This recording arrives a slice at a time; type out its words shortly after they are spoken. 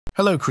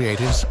Hello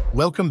creatives,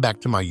 welcome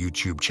back to my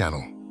YouTube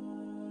channel.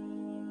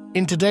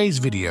 In today's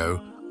video,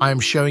 I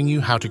am showing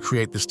you how to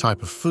create this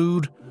type of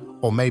food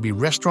or maybe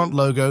restaurant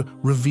logo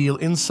reveal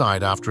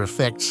inside After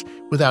Effects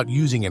without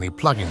using any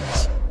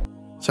plugins.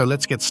 So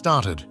let's get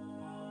started.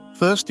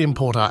 First,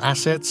 import our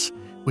assets,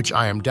 which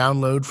I am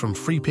download from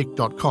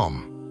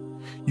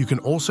freepik.com. You can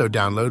also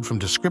download from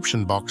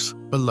description box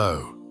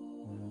below.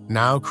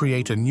 Now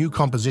create a new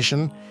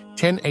composition,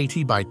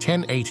 1080 by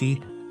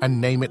 1080,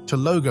 and name it to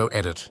Logo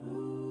Edit.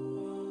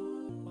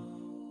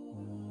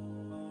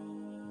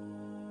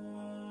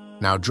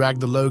 Now drag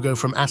the logo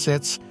from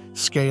Assets,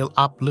 scale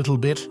up a little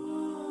bit.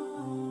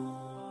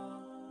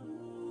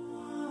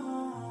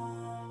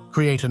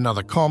 Create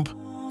another comp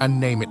and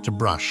name it to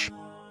Brush.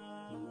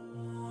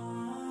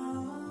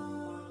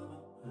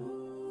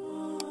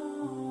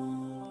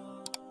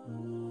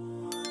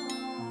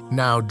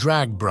 Now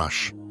drag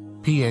Brush,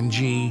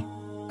 PNG,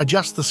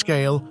 adjust the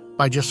scale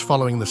by just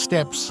following the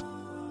steps.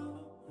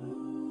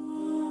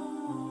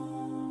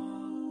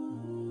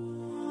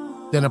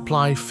 Then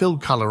apply fill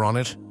color on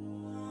it.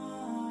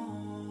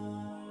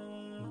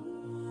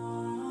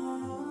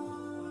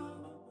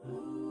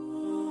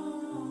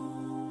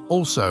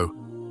 Also,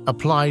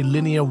 apply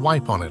linear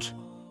wipe on it.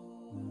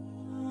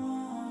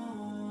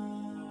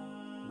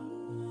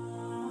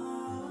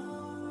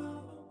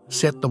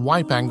 Set the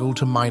wipe angle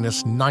to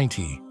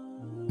 -90.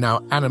 Now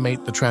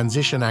animate the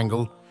transition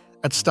angle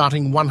at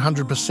starting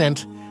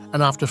 100%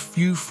 and after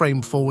few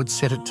frame forward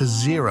set it to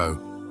 0.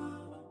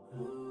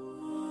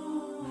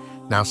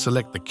 Now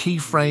select the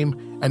keyframe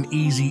and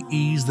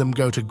ease them,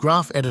 go to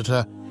Graph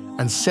Editor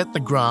and set the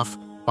graph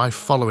by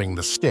following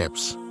the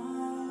steps.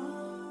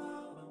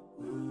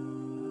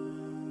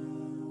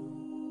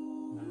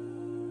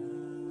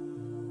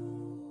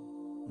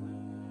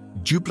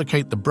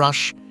 Duplicate the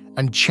brush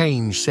and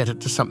set it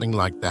to something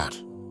like that.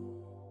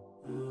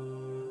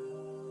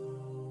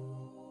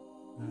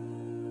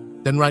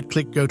 Then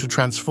right-click, go to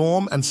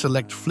Transform and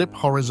select Flip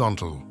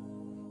Horizontal.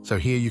 So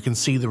here you can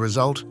see the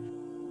result.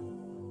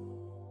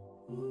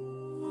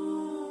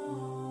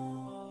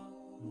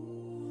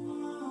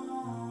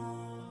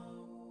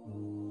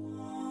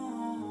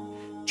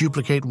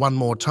 Duplicate one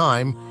more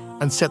time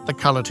and set the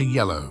color to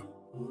yellow.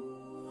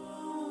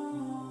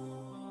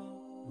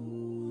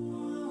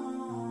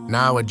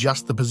 Now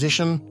adjust the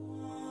position.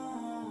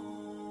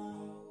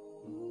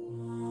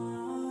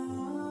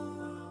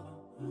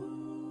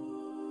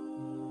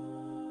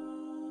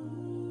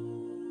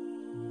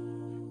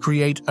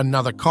 Create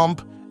another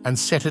comp and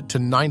set it to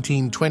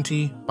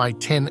 1920 by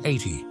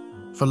 1080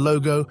 for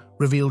logo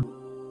reveal.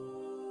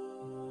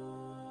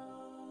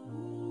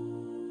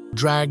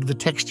 Drag the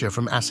texture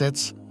from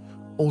Assets.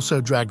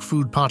 Also drag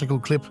food particle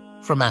clip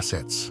from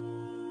Assets,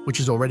 which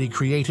is already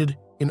created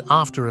in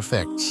After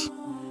Effects.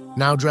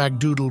 Now drag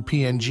Doodle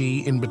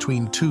PNG in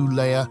between two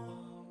layer.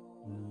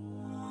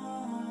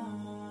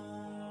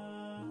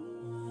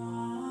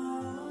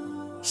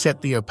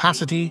 Set the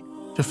opacity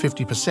to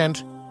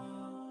 50%.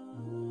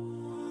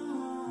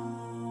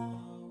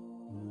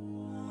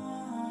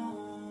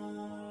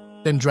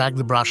 Then drag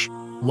the brush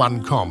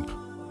one comp.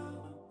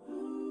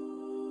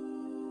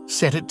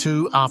 Set it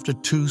to after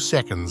 2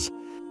 seconds.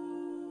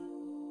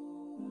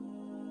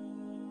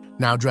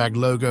 Now drag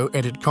Logo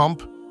Edit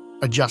Comp,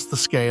 adjust the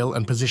scale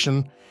and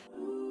position.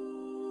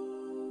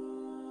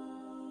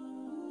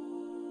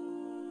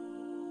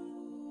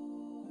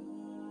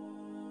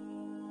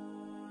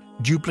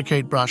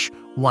 Duplicate brush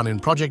one in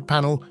Project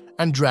Panel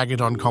and drag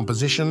it on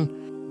Composition.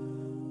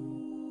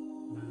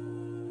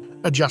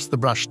 Adjust the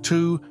brush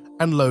 2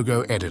 and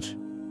Logo Edit.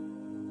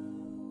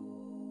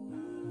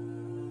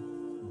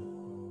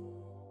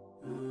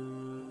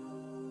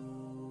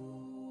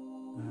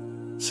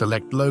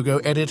 Select Logo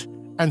Edit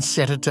and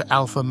set it to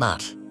Alpha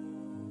Matte.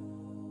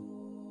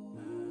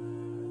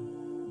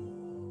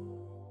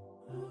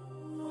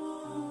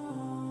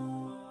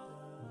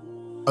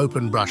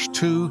 Open brush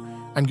 2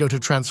 and go to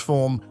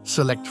Transform,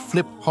 select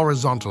Flip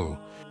Horizontal.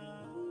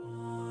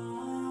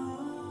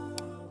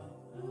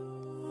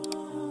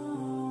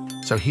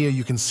 So here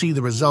you can see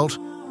the result.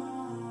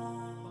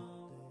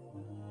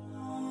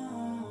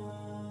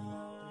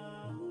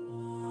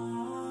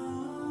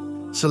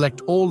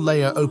 Select all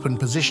layer open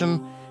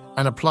position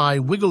and apply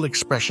wiggle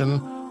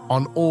expression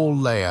on all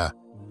layer.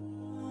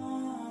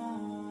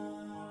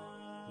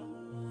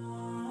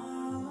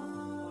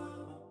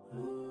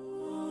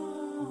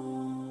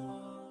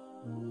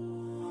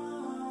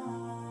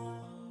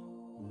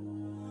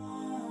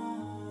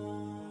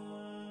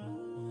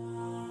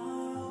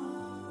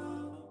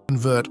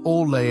 Convert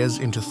all layers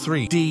into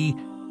 3D.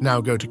 Now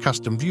go to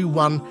Custom View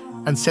 1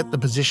 and set the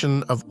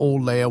position of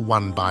all layer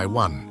one by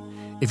one.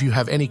 If you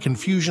have any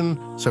confusion,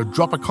 so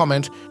drop a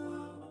comment.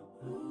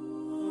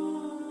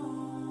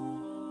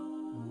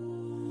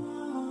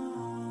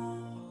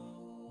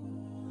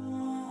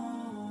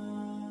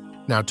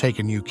 Now take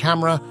a new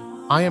camera.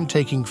 I am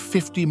taking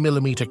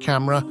 50mm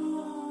camera.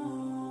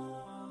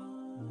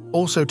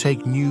 Also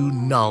take new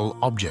null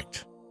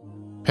object.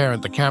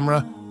 Parent the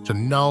camera to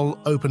null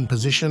open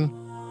position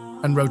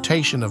and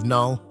rotation of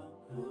null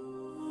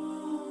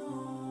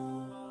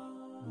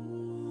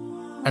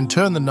and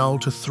turn the null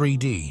to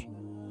 3D.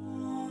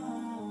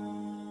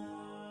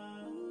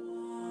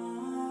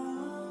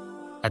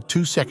 At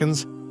 2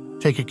 seconds,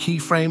 take a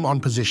keyframe on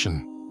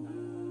position.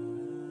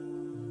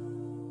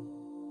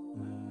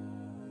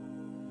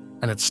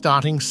 And at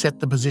starting, set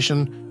the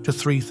position to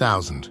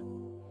 3000.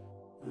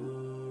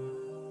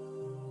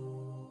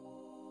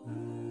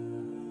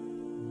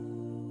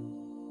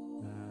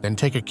 Then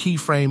take a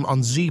keyframe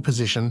on Z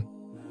position,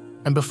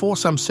 and before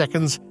some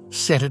seconds,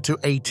 set it to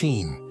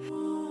 18.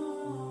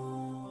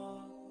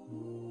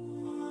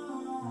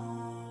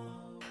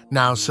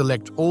 Now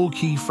select all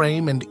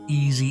keyframe and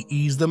easy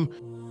ease them,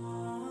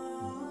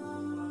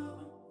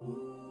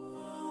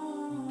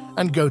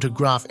 and go to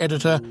Graph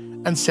Editor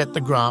and set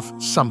the graph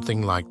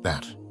something like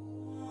that.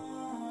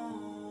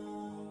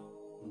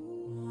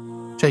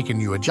 Take a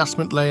new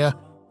adjustment layer,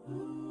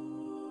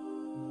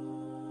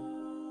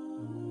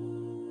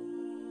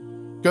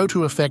 go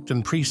to Effect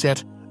and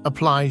Preset,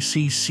 apply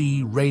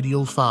CC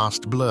Radial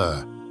Fast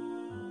Blur.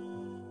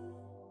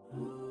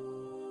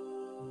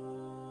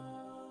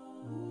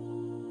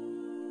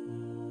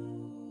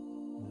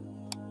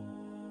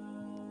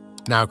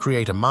 Now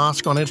create a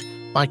mask on it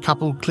by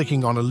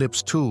clicking on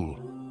Ellipse tool.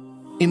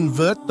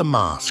 Invert the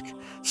mask,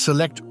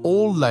 select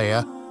all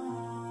layer,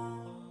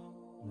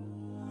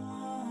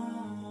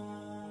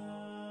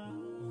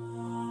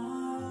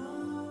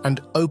 and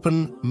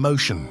open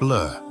Motion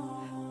Blur.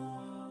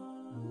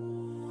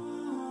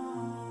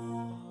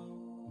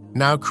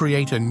 Now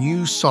create a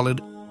new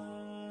solid,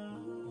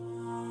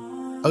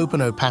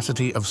 open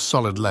opacity of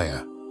solid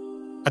layer.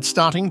 At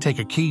starting, take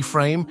a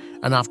keyframe,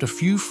 and after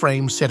few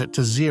frames, set it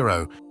to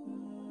 0.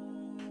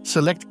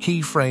 Select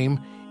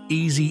keyframe,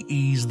 easy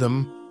ease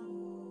them.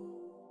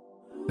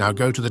 Now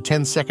go to the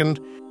 10-second,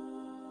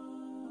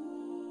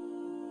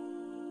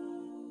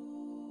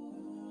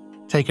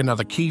 take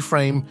another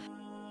keyframe,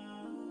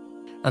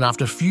 and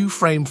after few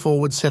frame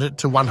forward, set it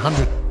to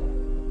 100.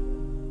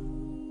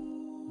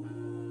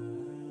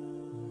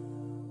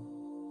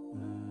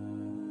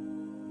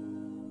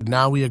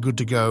 Now we are good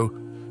to go.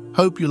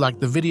 Hope you liked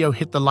the video,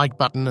 hit the like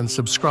button and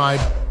subscribe.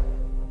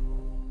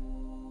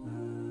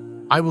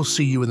 I will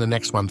see you in the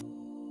next one.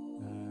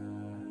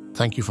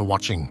 Thank you for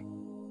watching.